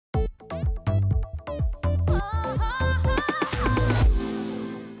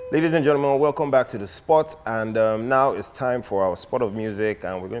Ladies and gentlemen, welcome back to the spot, and now it's time for our spot of music,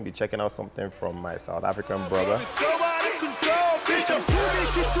 and we're going to be checking out something from my South African brother.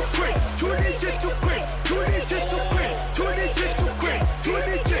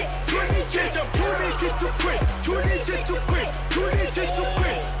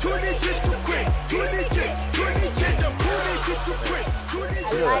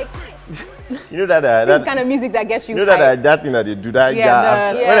 You know that this kind of music that gets you. You know that thing that they do that.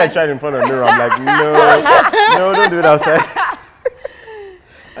 Yeah, when I tried in front of the mirror, I'm like, no, don't do it outside.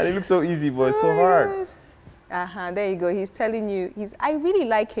 And it looks so easy, but it's so hard. There you go. He's telling you. I really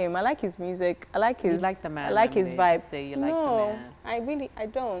like him. I like his music. I like his. You like the man. I like his vibe. Say you like the man. I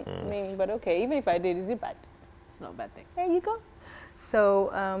don't. I mean, but okay. Even if I did, is it bad? It's not a bad thing. There you go.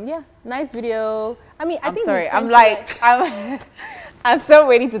 So yeah, nice video. I mean, I'm sorry. I'm so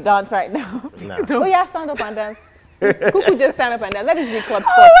waiting to dance right now. Nah. Oh yeah, stand up and dance. Cuckoo just stand up and dance. That is the club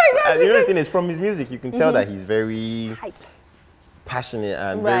spot. Oh my God! You know the thing is, from his music, you can tell that he's very passionate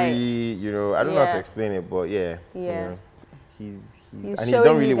and very, you know, I don't know how to explain it, but yeah. You know, he's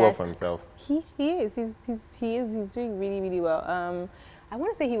done really well for himself. He is. He's doing really, really well. I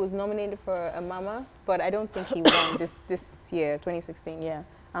want to say he was nominated for a Mama, but I don't think he won this year, 2016. Yeah,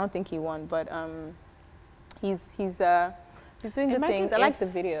 I don't think he won, but he's doing good things. I like the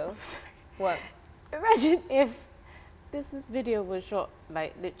video. What? Imagine if this video was shot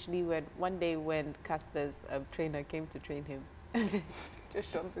like literally one day when Casper's trainer came to train him.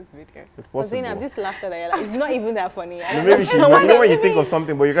 Just shot this video. It's possible. Zainab, this laughter that you're like, it's not even that funny. Maybe you know when you think of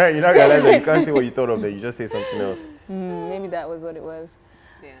something, but you not realize that you can't say what you thought of that. You just say something else. Maybe that was what it was.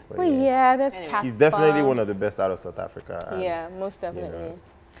 Yeah. But yeah, that's Casper. He's definitely one of the best out of South Africa. And, yeah, most definitely. You know,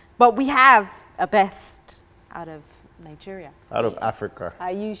 but we have a best out of Nigeria. Out of Africa.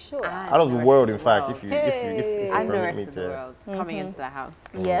 Are you sure? Out of the world, in fact, if you and the permit rest me of the world coming into the house.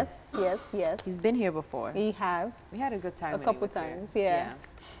 Yes. He's been here before. He has. We had a good time. A couple times, yeah.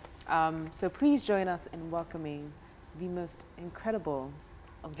 So please join us in welcoming the most incredible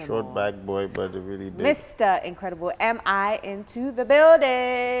of them Short all. back boy, but really big. Mr. Incredible M.I into the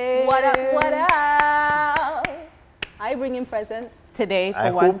building. What up, what up? I bring in presents. Today, for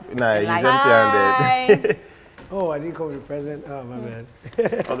I once. hope, nah, he's empty-handed. Oh, I didn't come with a present. Oh, my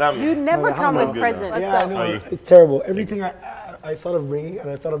bad. You never come with presents. What's up? I know. It's terrible. Everything I thought of bringing, and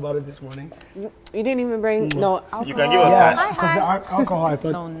I thought about it this morning. You didn't even bring no alcohol. You can give us cash. Because the alcohol, I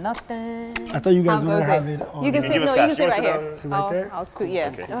thought. No, nothing. I thought you guys wouldn't have it. You can sit. No, you can sit right here. Sit right there? I'll scoot. Yeah.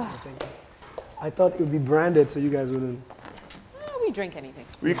 Okay. I thought it would be branded, so you guys wouldn't. We drink anything.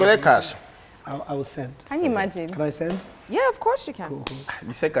 We collect cash. I will send. Can you imagine? Can I send? Yeah, of course you can. Cool.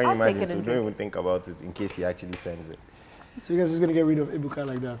 You said, can you I'll take imagine? it So and don't drink even think about it in case he actually sends it. So you guys are just gonna get rid of Ebuka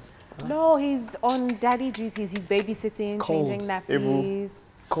like that? Huh? No, he's on daddy duties. He's babysitting, Cold. changing nappies.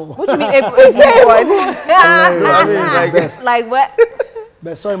 Cool. What do you mean? Like what?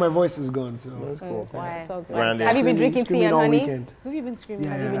 But sorry, my voice is gone. So That's cool. Why? So good. Branded. Have you been drinking tea and all honey? weekend. Who have you been screaming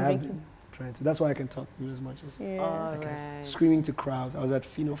Yeah, at? yeah, been I have drinking? been trying to. That's why I can talk to you as much as All right. screaming to crowds. I was at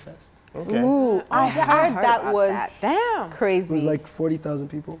Fino Fest. Okay. Ooh, I heard that about was that. Damn. It was crazy. like 40,000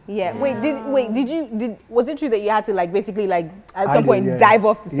 people. Yeah. Was it true that you had to like basically like at some did, point yeah. dive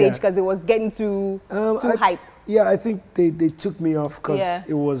off the stage Yeah. because it was getting too hype? Yeah, I think they took me off because Yeah.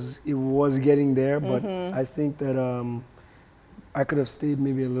 it was getting there, but I think that I could have stayed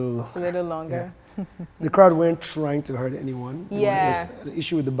maybe a little longer. Yeah. The crowd weren't trying to hurt anyone. Yeah. There was an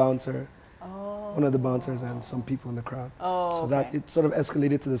issue with the bouncer, one of the bouncers, and some people in the crowd. So that it sort of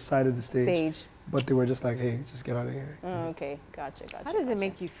escalated to the side of the stage. But they were just like, hey, just get out of here. Okay, gotcha. How does it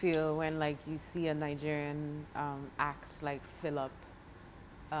make you feel when like you see a Nigerian act like fill up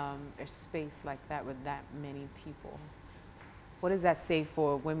a space like that with that many people? What does that say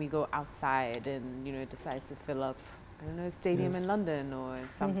for when we go outside and decide to fill up, I don't know, a stadium in London or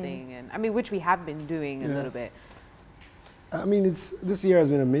something? And I mean, which we have been doing a little bit. I mean, this year has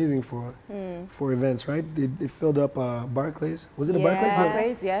been amazing for events, right? They filled up Barclays. Was it the Barclays?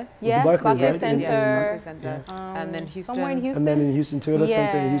 Barclays, yes. Yeah, Barclays, Barclays right? Center. Barclays Center. Yeah. And then Houston. Somewhere in Houston. And then in Houston, Toyota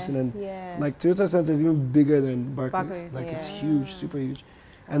Center in Houston. And like Toyota Center is even bigger than Barclays. Like it's huge, super huge.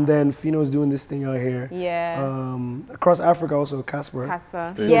 And then Fino's doing this thing out here. Yeah. Across Africa also, Casper.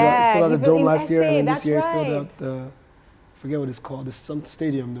 Yeah. He filled out the dome last year, and then that's this year right. he filled out the, I forget what it's called, it's some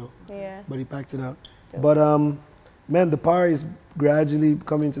stadium though. Yeah. But he packed it out. But man, the power is gradually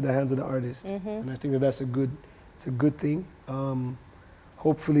coming into the hands of the artists. And I think that's a good thing.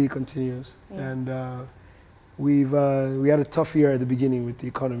 Hopefully it continues. And we had a tough year at the beginning with the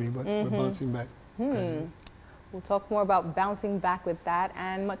economy, but we're bouncing back. We'll talk more about bouncing back with that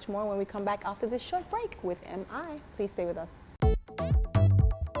and much more when we come back after this short break with M.I. Please stay with us.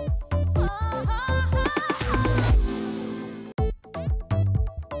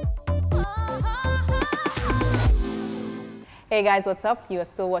 Hey guys, what's up? You are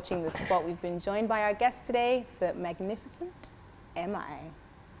still watching The Spot. We've been joined by our guest today, the magnificent M.I.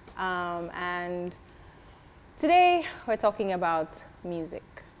 And today we're talking about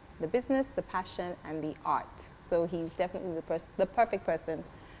music, the business, the passion, and the art. So he's definitely the perfect person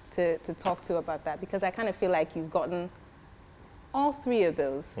to talk to about that, because I kind of feel like you've gotten all three of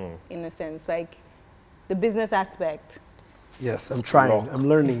those in a sense, like the business aspect. Yes, I'm trying. Unlock. I'm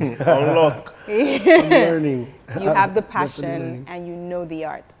learning. Unlock. I'm learning. You have the passion and you know the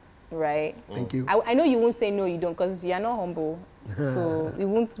art, right? Thank you. I know you won't say no, you don't, because you're not humble. So we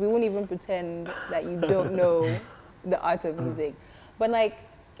won't even pretend that you don't know the art of music. But like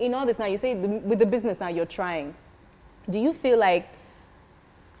in all this now, you say with the business now you're trying. Do you feel like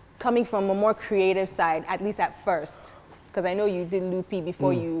coming from a more creative side, at least at first, because I know you did Loopy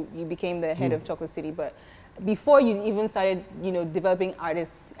before you became the head of Chocolate City, but before you even started, developing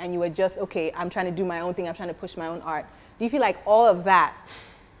artists and you were just, okay, I'm trying to do my own thing, I'm trying to push my own art. Do you feel like all of that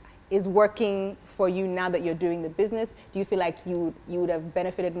is working for you now that you're doing the business? Do you feel like you would have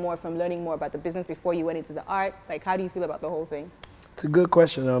benefited more from learning more about the business before you went into the art? Like, how do you feel about the whole thing? It's a good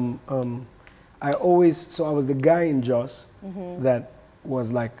question. I was the guy in Jos that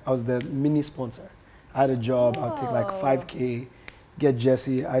was like, I was the mini sponsor. I had a job, I'd take like 5K, get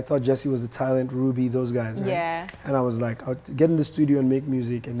Jesse. I thought Jesse was the talent, Ruby, those guys, right? Yeah. And I was like, I'd get in the studio and make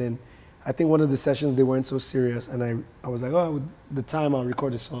music, and then I think one of the sessions they weren't so serious, and I was like, oh, with the time I'll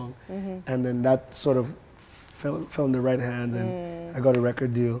record a song. And then that sort of fell in the right hands, and I got a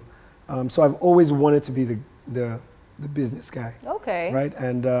record deal. So I've always wanted to be the business guy. Okay. Right?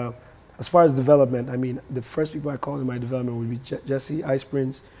 And as far as development, I mean, the first people I called in my development would be Jesse, Ice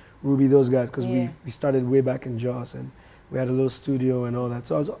Prince, Ruby, those guys, because we started way back in Jos, and we had a little studio and all that.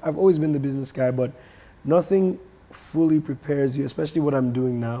 So I've always been the business guy, but nothing fully prepares you, especially what I'm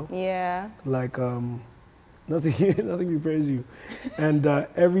doing now. Yeah. Like nothing prepares you. And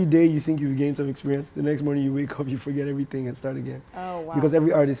every day you think you've gained some experience, the next morning you wake up, you forget everything and start again. Oh, wow. Because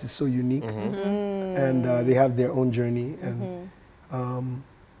every artist is so unique, and they have their own journey, and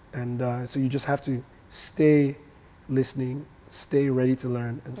so you just have to stay listening, stay ready to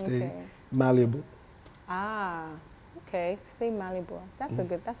learn, and stay malleable. Ah, okay. Stay malleable. That's a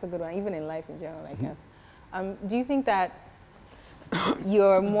good one. Even in life in general, I guess. Do you think that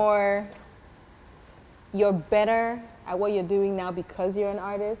you're better at what you're doing now because you're an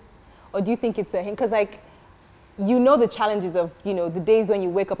artist, or do you think it's because like the challenges of the days when you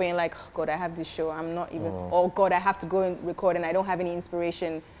wake up and you're like, oh, God, I have this show, I'm not even, oh God, I have to go and record and I don't have any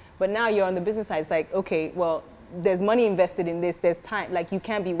inspiration. But now you're on the business side. It's like, okay, well, there's money invested in this. There's time. Like, you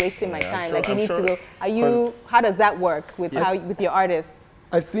can't be wasting my time. Sure, like, you need to go. How does that work with with your artists?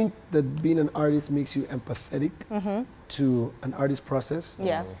 I think that being an artist makes you empathetic to an artist process.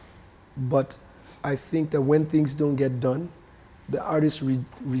 Yeah. But I think that when things don't get done, the artists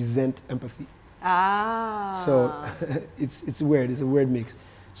resent empathy. Ah. So it's weird. It's a weird mix.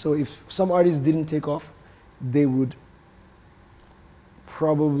 So if some artists didn't take off, they would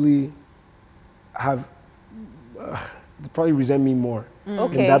probably have probably resent me more in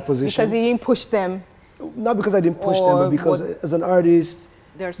that position. Because you didn't push them. Not because I didn't push them, but because as an artist,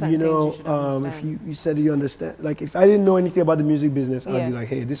 there are certain things you should understand. if you said you understand, like if I didn't know anything about the music business, I'd be like,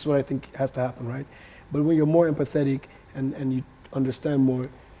 hey, this is what I think has to happen, right? But when you're more empathetic and you understand more,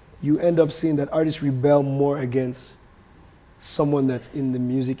 you end up seeing that artists rebel more against someone that's in the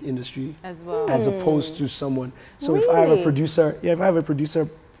music industry as well, as opposed to someone. So really? if I have a producer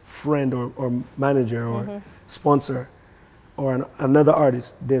friend or manager or sponsor or another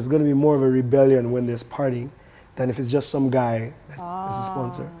artist, there's going to be more of a rebellion when there's partying than if it's just some guy that is a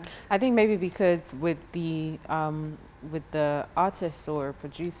sponsor. I think maybe because with the artist or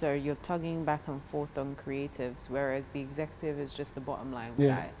producer, you're tugging back and forth on creatives, whereas the executive is just the bottom line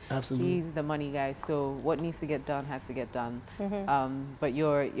guy. Absolutely. He's the money guy, so what needs to get done has to get done. But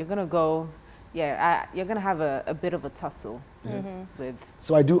you're gonna go, you're gonna have a bit of a tussle with.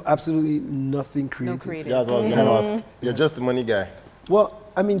 So I do absolutely nothing creative. No creative. That's what I was gonna ask. You're just the money guy. Well,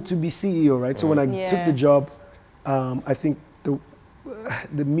 I mean, to be CEO, right? So when I took the job, I think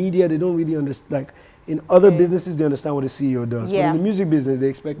the media, they don't really understand. Like in other businesses, they understand what a CEO does. But in the music business, they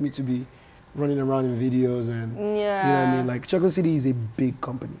expect me to be running around in videos and you know what I mean. Like Chocolate City is a big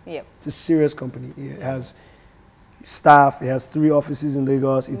company. It's a serious company. It has staff. It has 3 offices in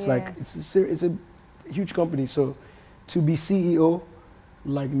Lagos. It's like it's a huge company. So to be CEO,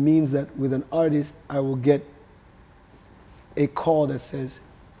 like means that with an artist, I will get a call that says,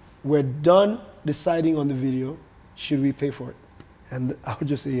 "We're done deciding on the video. Should we pay for it?" And I would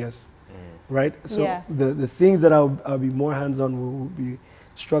just say yes, right? So the things that I'll be more hands-on will be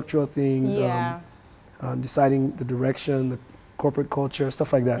structural things, deciding the direction, corporate culture,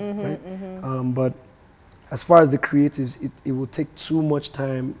 stuff like that, right? But as far as the creatives, it will take too much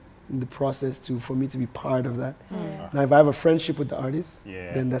time in the process for me to be part of that. Now, if I have a friendship with the artist,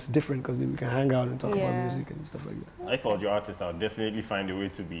 then that's different because then we can hang out and talk about music and stuff like that. If I was your artist, I would definitely find a way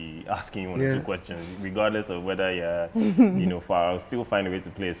to be asking you one or two questions, regardless of whether you're, you know, far. I'll still find a way to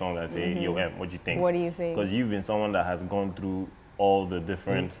play a song and say, Yo, M, what do you think? What do you think? Because you've been someone that has gone through all the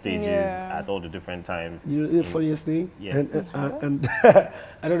different stages at all the different times. You know the funniest thing? And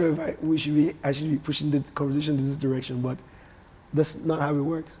I don't know if I should be pushing the conversation in this direction, but that's not how it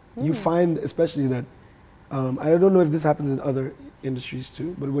works. You find, especially that, I don't know if this happens in other industries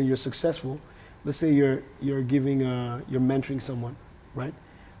too, but when you're successful, let's say you're mentoring someone, right?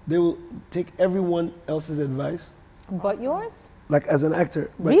 They will take everyone else's advice. But yours? Like as an actor.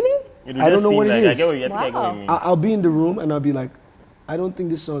 Really? I don't know what it is. I get what you mean. I'll be in the room and I'll be like, I don't think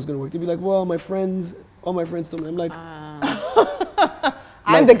this song is gonna work. They'll be like, well, all my friends told me. I'm like,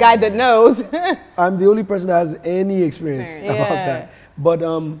 I'm the guy that knows. I'm the only person that has any experience about that. But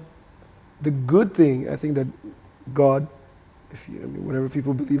the good thing, I think that God, whatever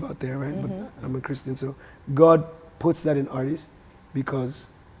people believe out there, right? But I'm a Christian, so God puts that in artists because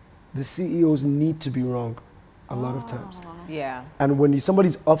the CEOs need to be wrong a lot of times. Yeah. And when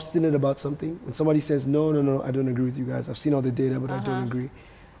somebody's obstinate about something, when somebody says, no, I don't agree with you guys. I've seen all the data, but I don't agree.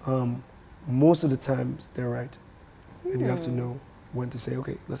 Most of the times they're right. And you have to know when to say,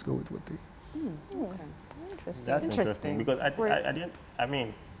 okay, let's go with what they... Okay. Interesting. That's interesting because I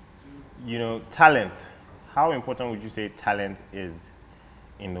mean, you know, talent. How important would you say talent is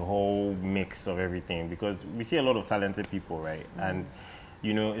in the whole mix of everything? Because we see a lot of talented people, right? And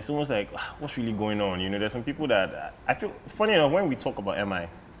you know, it's almost like, what's really going on? You know, there's some people that I feel, funny enough, when we talk about MI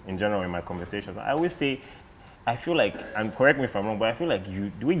in general in my conversations, I always say, I feel like, and correct me if I'm wrong, but I feel like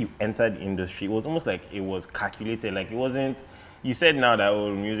the way you entered the industry, it was almost like it was calculated. Like it wasn't, you said now that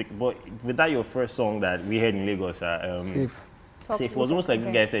music, but with that your first song that we heard in Lagos, Safe, it was almost like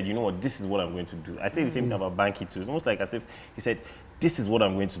this guy said, you know what, this is what I'm going to do. I say the same thing about Banky too. It's almost like as if he said, this is what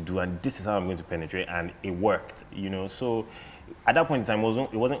I'm going to do and this is how I'm going to penetrate, and it worked, you know. So at that point in time,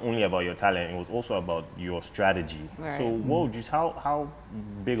 it wasn't only about your talent, it was also about your strategy. Right. So what would you, how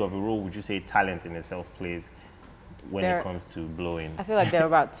big of a role would you say talent in itself plays when it comes to blowing? I feel like there are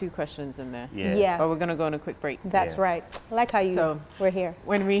about 2 questions in there. Yeah. But we're going to go on a quick break. That's right. I like how we're here.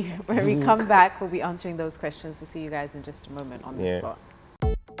 When we come back, we'll be answering those questions. We'll see you guys in just a moment on the spot.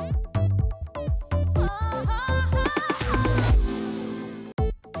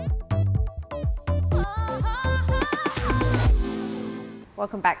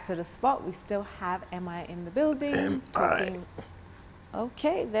 Welcome back to the spot. We still have MI in the building.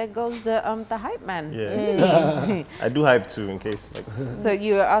 Okay, there goes the hype man. Yeah. I do hype too, in case. Like. So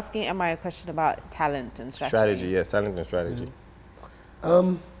you were asking MI a question about talent and strategy. Strategy, yes, talent and strategy.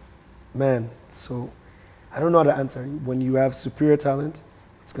 Man, so I don't know how to answer. When you have superior talent,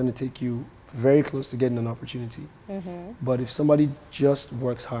 it's going to take you very close to getting an opportunity. But if somebody just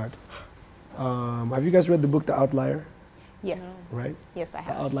works hard, have you guys read the book The Outlier? Yes. Right? Yes, I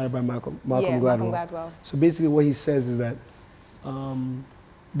have. The Outlier by Malcolm Gladwell. Malcolm Gladwell. So basically what he says is that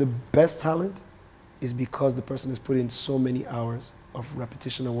the best talent is because the person has put in so many hours of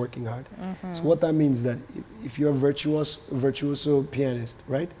repetition and working hard. So what that means is that if you're a virtuoso pianist,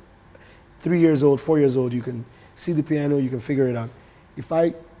 right? 3 years old, 4 years old, you can see the piano, you can figure it out. If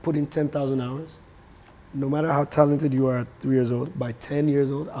I put in 10,000 hours, no matter how talented you are at 3 years old, by 10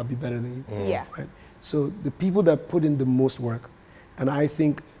 years old, I'll be better than you. Yeah. Right? So the people that put in the most work, and I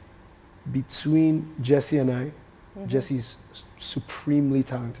think between Jesse and I, Jesse's supremely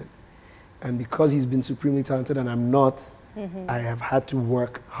talented. And because he's been supremely talented and I'm not, I have had to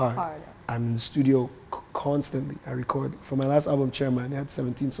work hard. I'm in the studio constantly. I record, for my last album, Chairman, I had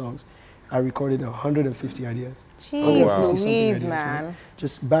 17 songs. I recorded 150 ideas. Jeez Louise, man. Right?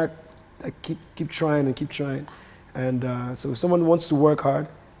 Just back, I keep trying and keep trying. And so if someone wants to work hard,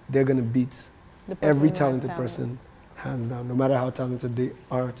 they're gonna beat every talented person, hands down, no matter how talented they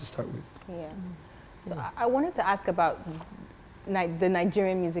are to start with. Yeah. So I wanted to ask about the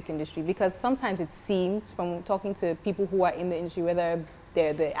Nigerian music industry, because sometimes it seems, from talking to people who are in the industry, whether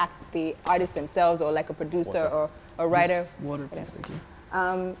they're the artists themselves or like a producer or a writer. Yes, water, please, thank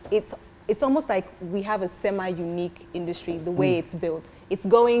you. It's almost like we have a semi-unique industry, the way it's built. It's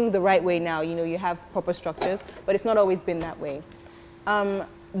going the right way now, you know, you have proper structures, but it's not always been that way.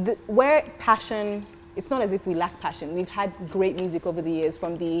 Where passion, it's not as if we lack passion. We've had great music over the years,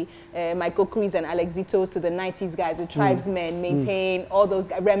 from the Michael Creeds and Alexitos to the 90s guys, the Tribesmen, Maintain, all those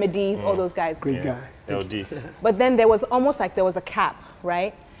Remedies, all those guys. Great guy. LD. But then there was almost like there was a cap,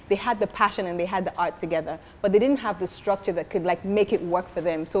 right? they had the passion and they had the art together, but they didn't have the structure that could like make it work for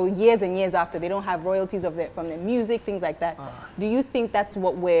them. So years and years after, they don't have royalties from their music, things like that. Do you think that's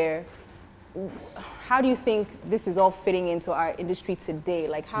what how do you think this is all fitting into our industry today?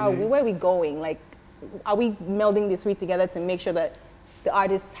 Like where are we going? Like, are we melding the three together to make sure that the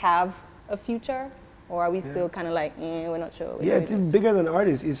artists have a future? Or are we still kind of like, we're not sure? It's bigger than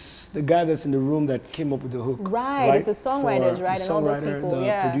artists. It's the guy that's in the room that came up with the hook. Right, it's the songwriters, right? And all those people,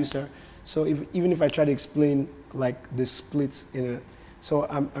 the producer. So even if I try to explain like the splits in a, so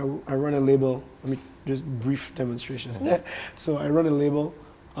I run a label. Let me just brief demonstration. So I run a label.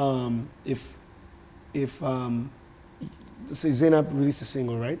 If let's say Zainab released a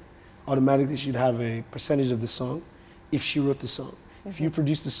single, right? Automatically she'd have a percentage of the song if she wrote the song. If you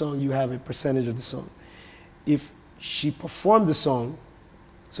produce the song, you have a percentage of the song. If she performed the song,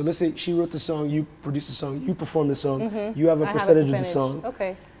 so let's say she wrote the song, you produced the song, you performed the song, you have a percentage of the song.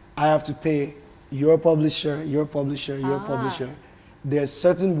 Okay. I have to pay your publisher, your publisher, your publisher. There's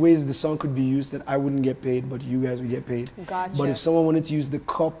certain ways the song could be used that I wouldn't get paid, but you guys would get paid. Gotcha. But if someone wanted to use the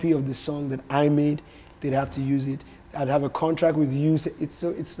copy of the song that I made, they'd have to use it. I'd have a contract with you. It's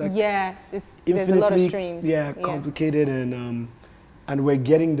like there's a lot of streams. Complicated and we're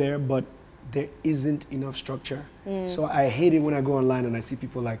getting there, but there isn't enough structure. So I hate it when I go online and I see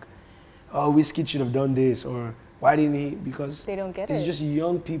people like, oh, Wizkid should have done this, or why didn't he? Because they don't get it's just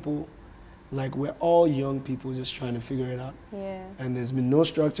young people. Like, we're all young people just trying to figure it out. Yeah. And there's been no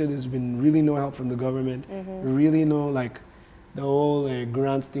structure. There's been really no help from the government. Really no, like, the whole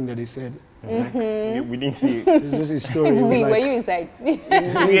grant thing that they said. Like, we didn't see it. It's just a story. Were you inside? We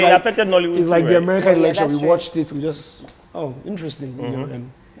affected Nollywood. It's like the American election. We true. watched it. We just, interesting. You know,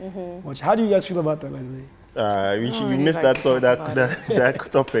 and watch. How do you guys feel about that, by the way? We missed that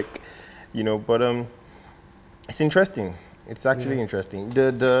topic, you know. But it's interesting. It's actually interesting.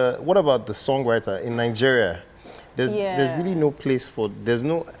 What about the songwriter in Nigeria? There's really no place for.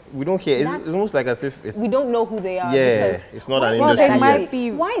 We don't hear. It's almost like as if we don't know who they are. Yeah, it's not an industry. They might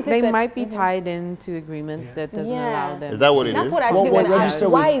be. Why is it they might be tied into agreements that doesn't allow them. Is that what it is? That's what I actually want to ask.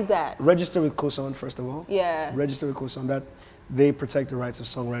 Why is that? Register with COSON, first of all. Yeah. Register with COSON. That they protect the rights of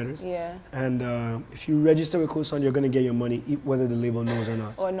songwriters. Yeah. And if you register with COSON, you're going to get your money, whether the label knows or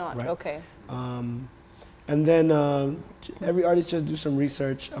not. Or not. Right? Okay. And then every artist just do some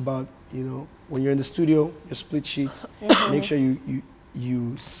research about, you know, when you're in the studio, your split sheets, make sure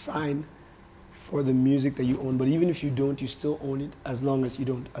you sign for the music that you own. But even if you don't, you still own it as long as you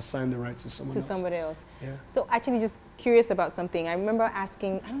don't assign the rights to someone else. Somebody else. Yeah. So actually just curious about something. I remember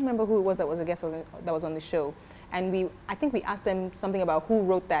asking, I don't remember who it was that was a guest that was on the show. And I think we asked them something about who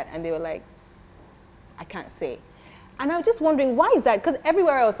wrote that. And they were like, I can't say. And I was just wondering, why is that? Because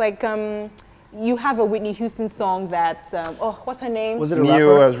everywhere else, like, you have a Whitney Houston song that, what's her name? Was it a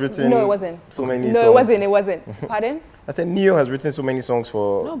Neo rapper? has written No, it wasn't. So many songs. No, it wasn't. Pardon? I said Neo has written so many songs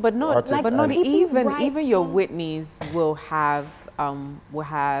for artists. But not even your songs. Whitneys will have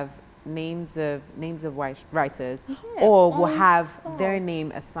names of writers, or will have their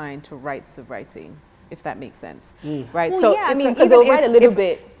name assigned to rights of writing, if that makes sense, right? Well, so yeah, I mean, because they'll write a little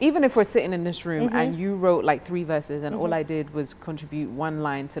bit. Even if we're sitting in this room and you wrote like 3 verses and all I did was contribute 1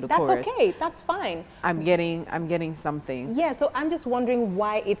 line to the chorus. That's okay. That's fine. I'm getting something. Yeah. So I'm just wondering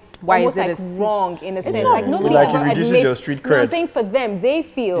why it's Why almost is it like wrong in a sense. wrong. Like nobody Like it ever reduces admits. your street No, I'm cred. saying for them, they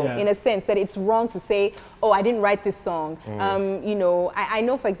feel in a sense that it's wrong to say, "Oh, I didn't write this song." You know, I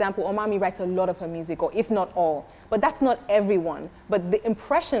know, for example, Omami writes a lot of her music, or if not all. But that's not everyone. But the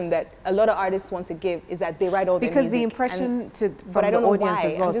impression that a lot of artists want to give is that they write all their music. Because the impression from the audience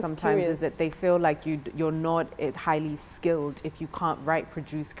as well sometimes is that they feel like you're not highly skilled if you can't write,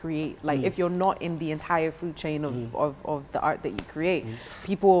 produce, create. Like if you're not in the entire food chain of the art that you create,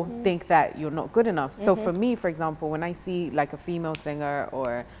 people think that you're not good enough. So for me, for example, when I see like a female singer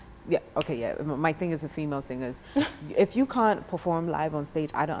or my thing is with female singers, if you can't perform live on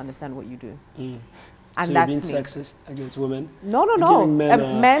stage, I don't understand what you do. And so that's you're being me. sexist against women? No.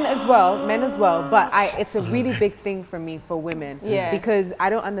 Men as well. But it's a really big thing for me for women. Yeah. Because I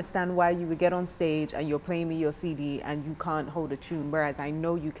don't understand why you would get on stage and you're playing me your CD and you can't hold a tune, whereas I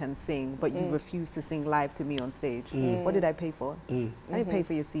know you can sing, but you refuse to sing live to me on stage. What did I pay for? I didn't pay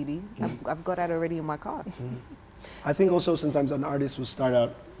for your CD. I've got that already in my car. I think also sometimes an artist will start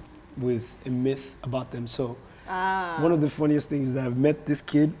out with a myth about them. So one of the funniest things is that I've met this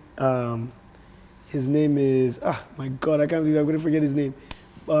kid. His name is, my God, I can't believe I'm going to forget his name.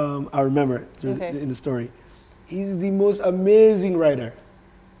 I remember in the story. He's the most amazing writer.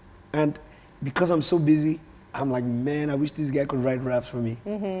 And because I'm so busy, I'm like, man, I wish this guy could write raps for me.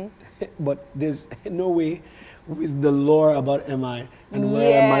 But there's no way with the lore about M.I and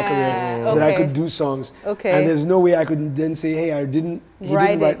where my career that I could do songs. And there's no way I could then say, hey, he didn't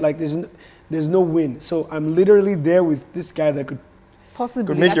write. Like there's no win. So I'm literally there with this guy that could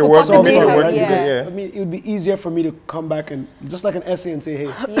possibly make your work solve it, right? Yeah. I mean, it would be easier for me to come back and just like an essay and say,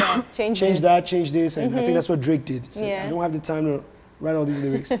 hey, change this, and I think that's what Drake did. So I don't have the time to write all these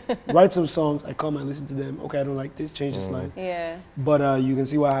lyrics. Write some songs, I come and listen to them. Okay, I don't like this, change this line. But you can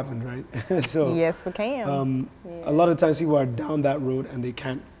see what happened, right? So yes, I can. A lot of times people are down that road and they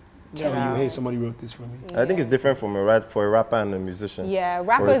can't tell you, hey, somebody wrote this for me. I think it's different from for a rapper and a musician. Yeah,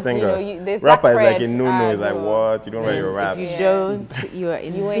 rappers, you know, there's rapper that is like a no-no, like what? You don't write your rap. If you don't, you are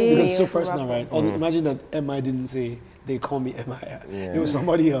in Because it's so personal, right? Imagine that M.I didn't say, they call me M.I. It was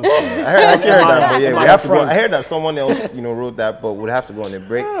somebody else. I heard that, but yeah, we have to go. I heard that someone else, wrote that, but we'd have to go on a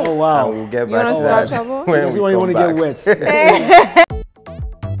break. Oh wow! And we'll get back to that when you want to get wet.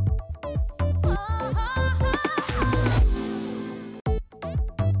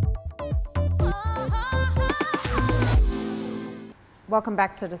 Welcome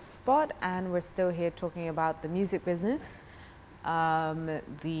back to The Spot, and we're still here talking about the music business,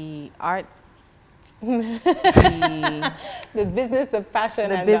 the art, the business, the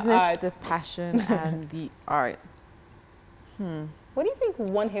passion, and the art. The passion and the art. What do you think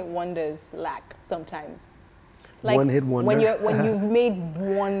one-hit wonders lack sometimes? Like one-hit wonder? when you've made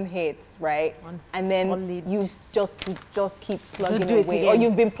one hit, right? And then you just keep plugging away, or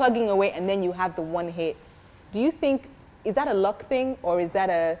you've been plugging away, and then you have the one hit. Do you think, is that a luck thing, or is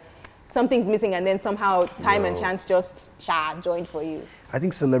that something's missing and then somehow time and chance just joined for you? I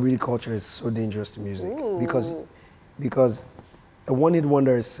think celebrity culture is so dangerous to music because a one-hit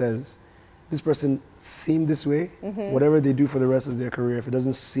wonder says this person seemed this way. Whatever they do for the rest of their career, if it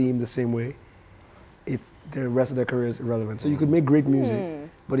doesn't seem the same way, the rest of their career is irrelevant. So you could make great music,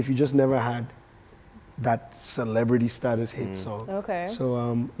 but if you just never had that celebrity status hit song.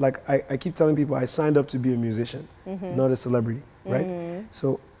 So like I keep telling people, I signed up to be a musician, not a celebrity, right?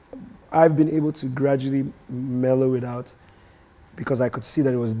 So I've been able to gradually mellow it out because I could see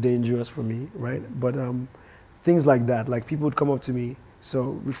that it was dangerous for me, right? But things like that, like people would come up to me.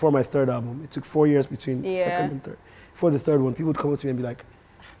 So before my third album, it took 4 years between second and third. For the third one, people would come up to me and be like,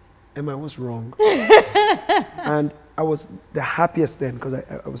 Emma, what's wrong? And I was the happiest then because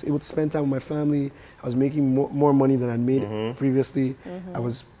I was able to spend time with my family. I was making more money than I'd made previously. I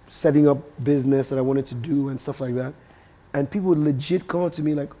was setting up business that I wanted to do and stuff like that. And people would legit come up to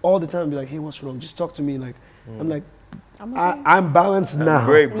me like all the time and be like, hey, what's wrong? Just talk to me. Like, I'm like, I'm balanced now.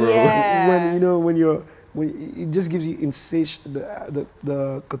 Great, bro. When it just gives you the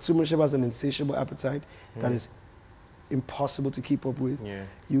consumership has an insatiable appetite that is impossible to keep up with.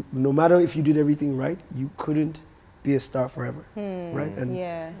 No matter if you did everything right, you couldn't be a star forever, right? And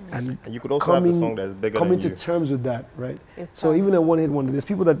you could also have a song that's bigger coming than you. to terms with that, right? So even a one-hit wonder, there's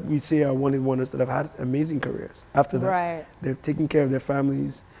people that we say are one-hit wonders that have had amazing careers after that. Right. They're taking care of their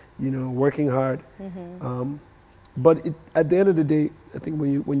families, working hard. But at the end of the day, I think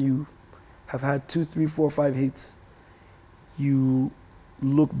when you have had 2, 3, 4, 5 hits, you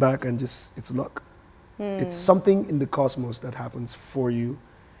look back and it's luck. It's something in the cosmos that happens for you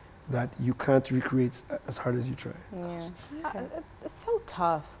that you can't recreate as hard as you try. It's so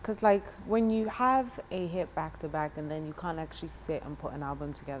tough because like when you have a hit back to back and then you can't actually sit and put an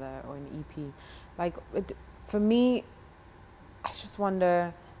album together or an EP, like for me, I just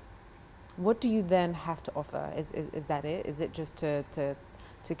wonder, what do you then have to offer? Is that it? Is it just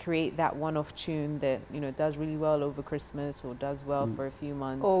to create that one-off tune that does really well over Christmas or does well for a few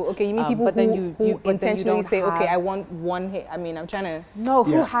months? Oh, okay. You mean people who intentionally say, okay, I want one hit. I mean, I'm trying to. No,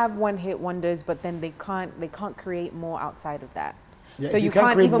 who have one-hit wonders, but then they can't create more outside of that. So you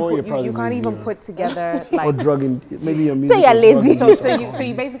can't even put together like or drugging. Maybe your music. So you're lazy. So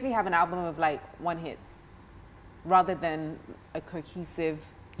you basically have an album of like one hits, rather than a cohesive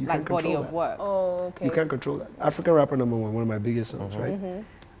body of work. Oh, okay. You can't control that. African Rapper #1, one of my biggest songs, right?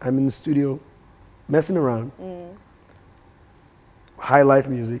 I'm in the studio, messing around. High life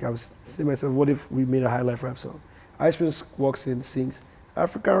music. I was saying to myself, what if we made a high life rap song? Ice Prince walks in, sings,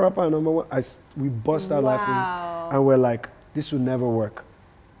 African Rapper #1. We bust out laughing, and we're like, this will never work,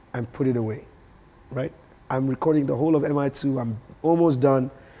 and put it away, right? I'm recording the whole of MI2. I'm almost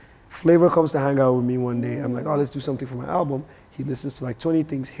done. Flavor comes to hang out with me one day. I'm like, oh, let's do something for my album. He listens to like 20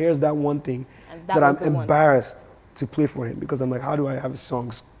 things. Here's that one thing that I'm embarrassed to play for him because I'm like, how do I have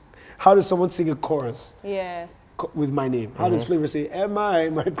songs? How does someone sing a chorus with my name? How does Flavor say, M.I.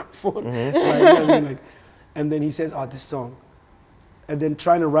 microphone? And then he says, oh, this song. And then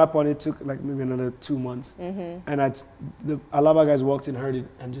trying to rap on it took like maybe another 2 months. And the Alaba guys walked in, heard it,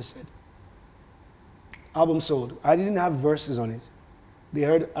 and just said, album sold. I didn't have verses on it. They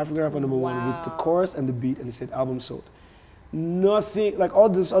heard African Rapper #1 with the chorus and the beat, and they said, album sold. Nothing, like all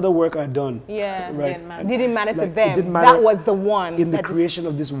this other work I'd done. Yeah, right? didn't matter to Like, them. it didn't matter that was the one. in the creation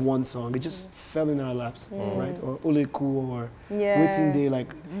of this one song. It just fell in our laps, right? Or Ole Cool or Waiting Day, like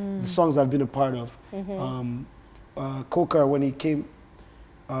the songs I've been a part of. Coker, when he came,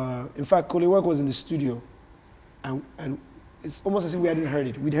 in fact, Kole Work was in the studio, and it's almost as if we hadn't heard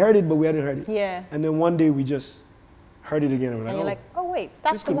it. We'd heard it, but we hadn't heard it. Yeah. And then one day we just heard it again. And we're like, and you're like, oh wait,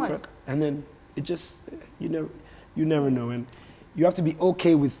 that's the one. Work. And then it just, you never know. And you have to be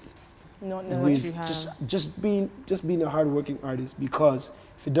okay with not know what you have. Just being a hardworking artist, because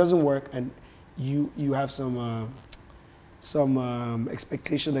if it doesn't work and you have some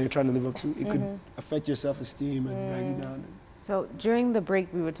expectation that you're trying to live up to, it could affect your self-esteem and drag you down. So during the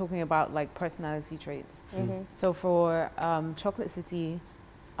break, we were talking about like personality traits. So for Chocolate City,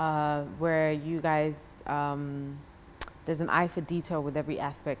 where you guys, there's an eye for detail with every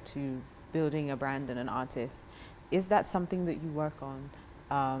aspect to building a brand and an artist. Is that something that you work on,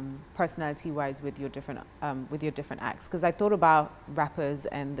 personality-wise, with your different acts? Because I thought about rappers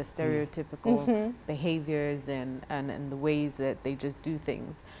and the stereotypical behaviors and the ways that they just do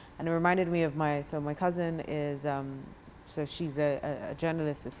things, and it reminded me of my cousin is. So she's a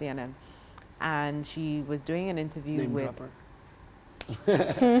journalist with CNN, and she was doing an interview with.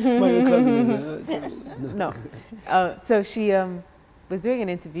 My cousin is a journalist. No, so she was doing an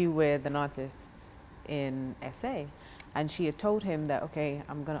interview with an artist in SA, and she had told him that, okay,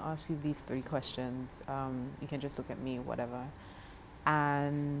 I'm gonna ask you these 3 questions. You can just look at me, whatever.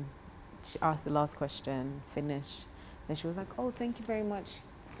 And she asked the last question, finish. Then she was like, oh, thank you very much.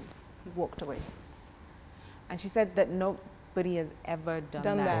 He walked away. And she said that nobody has ever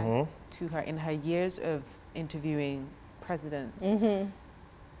done that to her in her years of interviewing presidents.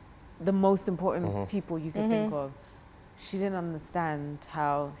 The most important people you could think of. She didn't understand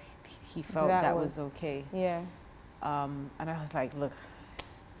how he felt that was okay. Yeah. And I was like, look,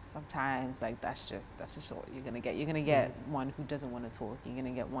 sometimes like that's just what you're gonna get. You're gonna get one who doesn't want to talk. You're gonna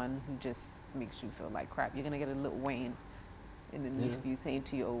get one who just makes you feel like crap. You're gonna get a Lil Wayne in an interview saying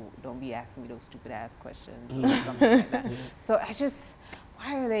to you, oh, don't be asking me those stupid ass questions or something like that. So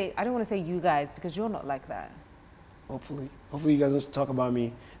why are they, I don't want to say you guys, because you're not like that. Hopefully you guys want to talk about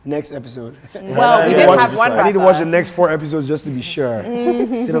me next episode. Well, we did have one I need to watch the next 4 episodes just to be sure. So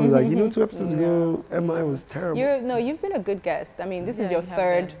I'll be like, 2 episodes ago, M.I was terrible. You've been a good guest. I mean, this is your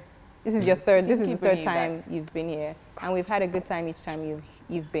third. This is the third time you've been here, and we've had a good time each time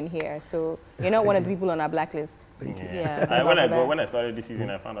you've been here. So you're not one of the people on our blacklist. When I started this season,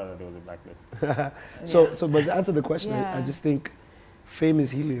 I found out that there was a blacklist. But to answer the question, I just think fame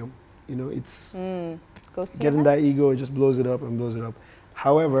is helium. It's getting that ego, it just blows it up and blows it up.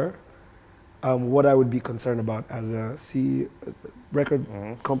 However, what I would be concerned about as a CEO, record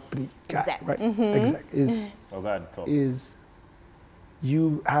company guy, right? Exec, is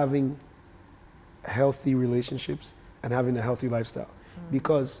you having healthy relationships and having a healthy lifestyle.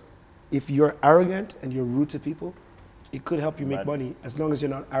 Because if you're arrogant and you're rude to people, it could help you make money as long as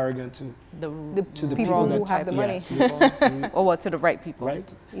you're not arrogant to the people who have the money. Or to the right people. Right?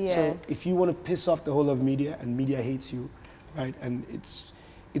 Yeah. So if you want to piss off the whole of media and media hates you, right? And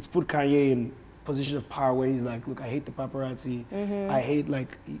it's put Kanye in position of power where he's like, look, I hate the paparazzi. I hate,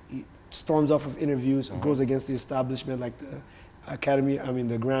 like, he storms off of interviews and goes against the establishment, like the Academy,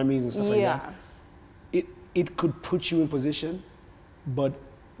 the Grammys and stuff like that. It could put you in position, but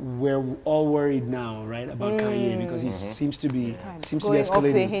we're all worried now, right, about Kanye, because he seems to be escalating. Off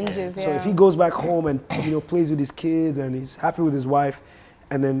the hinges, So if he goes back home and plays with his kids and he's happy with his wife,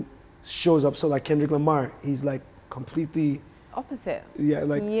 and then shows up, so like Kendrick Lamar, he's like completely opposite. Yeah,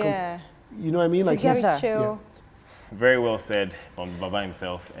 like you know what I mean? Like he's chill. Very well said from Baba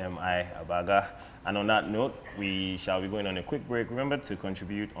himself, M.I Abaga. And on that note, we shall be going on a quick break. Remember to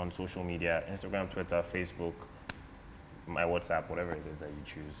contribute on social media, Instagram, Twitter, Facebook, my WhatsApp, whatever it is that you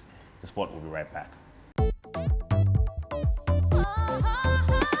choose. The Spot will be right back.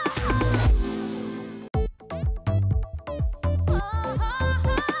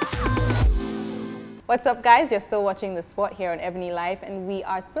 What's up, guys? You're still watching The Spot here on EbonyLife, and we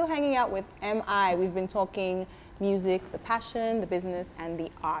are still hanging out with M.I. We've been talking music, the passion, the business, and the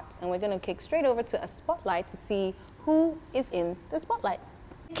arts. And we're going to kick straight over to a spotlight to see who is in the spotlight.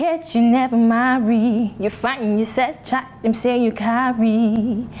 Catch you never marry. You find you set chat, them say you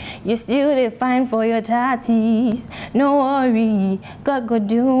carry. You still define for your tatties. No worry, God go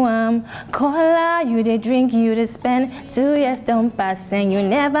do Call you they drink, you they spend 2 years don't pass and you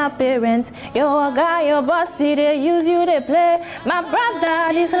never parents. Your guy, your bossy, they use you, they play. My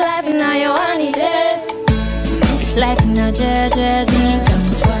brother, this life now your honey day. This life now judge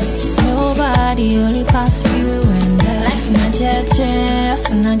come twice. Nobody only pass you and life na judge,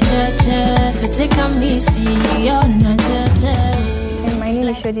 so take a missy, you're not judge. My name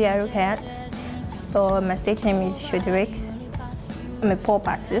is Shodi Arukat, so my stage name is Shodi Rex. I'm a pop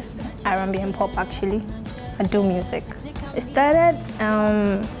artist, R&B and pop actually. I do music. It started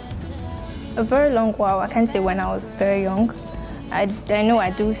a very long while, I can't say when I was very young. I know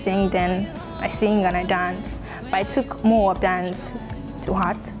I do sing, then I sing and I dance, but I took more of dance to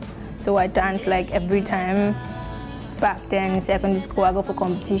heart. So I dance like every time. Back then in secondary school, I go for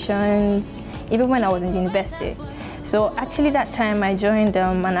competitions, even when I was in university. So actually that time I joined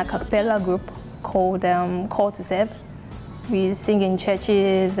an a cappella group called Call to Serve. We sing in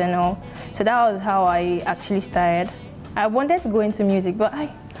churches and all. So that was how I actually started. I wanted to go into music, but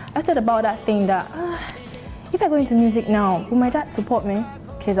I thought about that thing that if I go into music now, will my dad support me?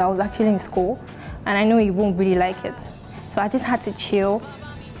 Because I was actually in school and I know he won't really like it. So I just had to chill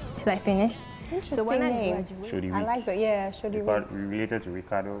till I finished. Interesting so when name. Shodi I like that, yeah, Shodi Rex. Related to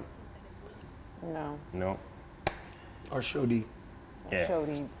Ricardo? No. No. Or Shodi. Yeah.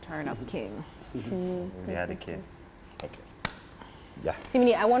 Shodi, turn up king. They had a kid. Okay. Yeah.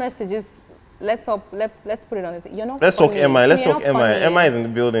 Timmy, I want us to just let's put it on the you're not Let's funny. talk MI. Let's You're talk not MI. funny. MI is in the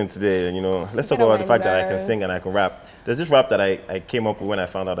building today, and let's talk Get on about the my fact that I can nerves. sing and I can rap. There's this rap that I came up with when I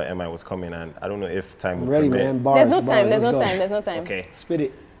found out that MI was coming, and I don't know if time I'm would ready, permit. man. Bars, There's no time, bars, there's no let's go. time, there's no time. Okay. Spit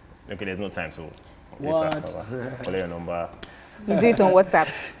it. Okay, there's no time, so What? Follow your number. You do it on WhatsApp.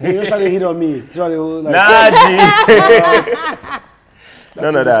 You're trying to hit on me. You're trying to like, Nah, G.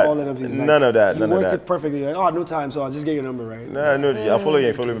 None of that. None None of that. You None of worked that. it perfectly. Like, oh, no time, so I'll just get your number, right? No, G. I'll follow you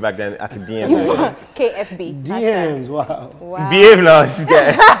and follow me back then. I could DM you. KFB. DMs, wow. Wow. Behave now, this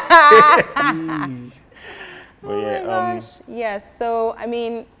guy. But Oh yeah, my gosh. Yes. So I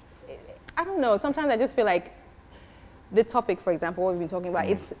mean, I don't know. Sometimes I just feel like the topic, for example, what we've been talking about,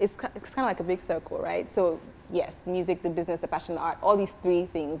 it's kind of like a big circle, right? So yes, music, the business, the passion, the art, all these three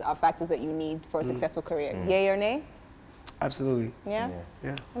things are factors that you need for a successful career. Yay or nay? Absolutely. Yeah?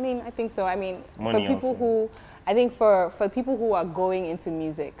 Yeah. I mean, I think so. I mean, Money for people also. who, I think for people who are going into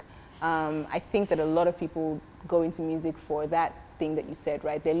music, I think that a lot of people go into music for that thing that you said,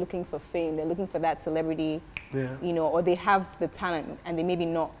 right? They're looking for fame, they're looking for that celebrity, or they have the talent and they maybe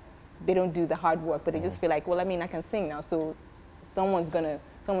not, they don't do the hard work, but they just feel like, well, I mean, I can sing now, so someone's gonna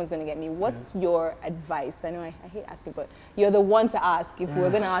get me. What's your advice? I know I hate asking, but you're the one to ask. If we're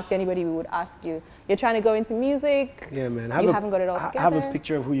gonna ask anybody, we would ask you. You're trying to go into music. Yeah, man. You haven't got it all together. Have a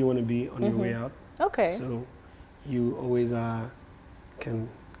picture of who you want to be on your way out. Okay. So you always can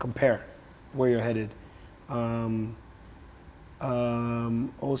compare where you're headed.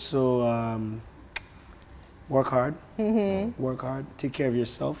 Also, work hard. Work hard. Take care of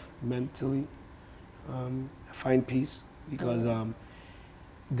yourself mentally. Find peace, because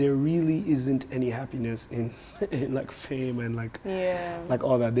there really isn't any happiness in like fame and like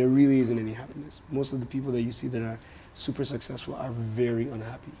all that. There really isn't any happiness. Most of the people that you see that are super successful are very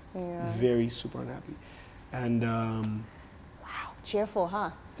unhappy. Very super unhappy. And wow, cheerful, huh?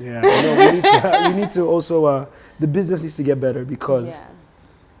 yeah, no, we need to also, the business needs to get better, because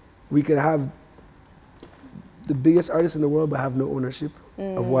we could have the biggest artists in the world but have no ownership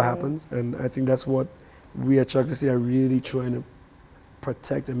of what happens. And I think that's what we at Chuck are really trying to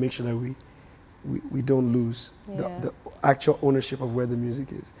protect and make sure that we don't lose the actual ownership of where the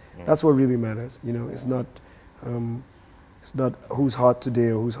music is. That's what really matters. It's not who's hot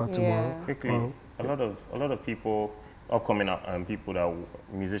today or who's hot tomorrow. Quickly, a lot of people, upcoming people that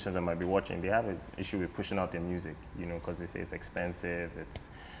musicians that might be watching, they have an issue with pushing out their music, because they say it's expensive.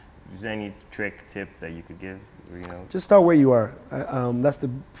 Is there any trick, tip that you could give? Just start where you are. That's the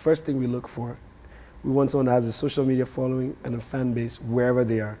first thing we look for. We want someone that has a social media following and a fan base wherever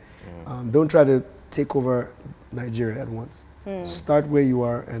they are. Don't try to take over Nigeria at once. Start where you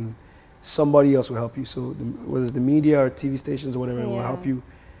are, and somebody else will help you. So whether it's the media or TV stations or whatever, it will help you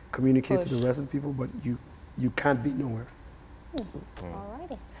communicate to the rest of the people, but you can't be nowhere.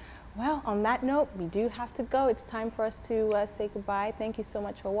 Alrighty. Well, on that note, we do have to go. It's time for us to say goodbye. Thank you so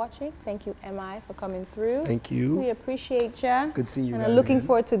much for watching. Thank you, M.I, for coming through. Thank you. We appreciate you. Good seeing you And guys I'm looking again.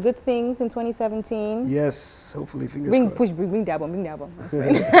 forward to good things in 2017. Yes, hopefully, fingers crossed. Bring the album. That's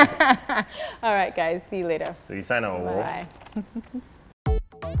right. All right, guys. See you later. So you sign out. Bye.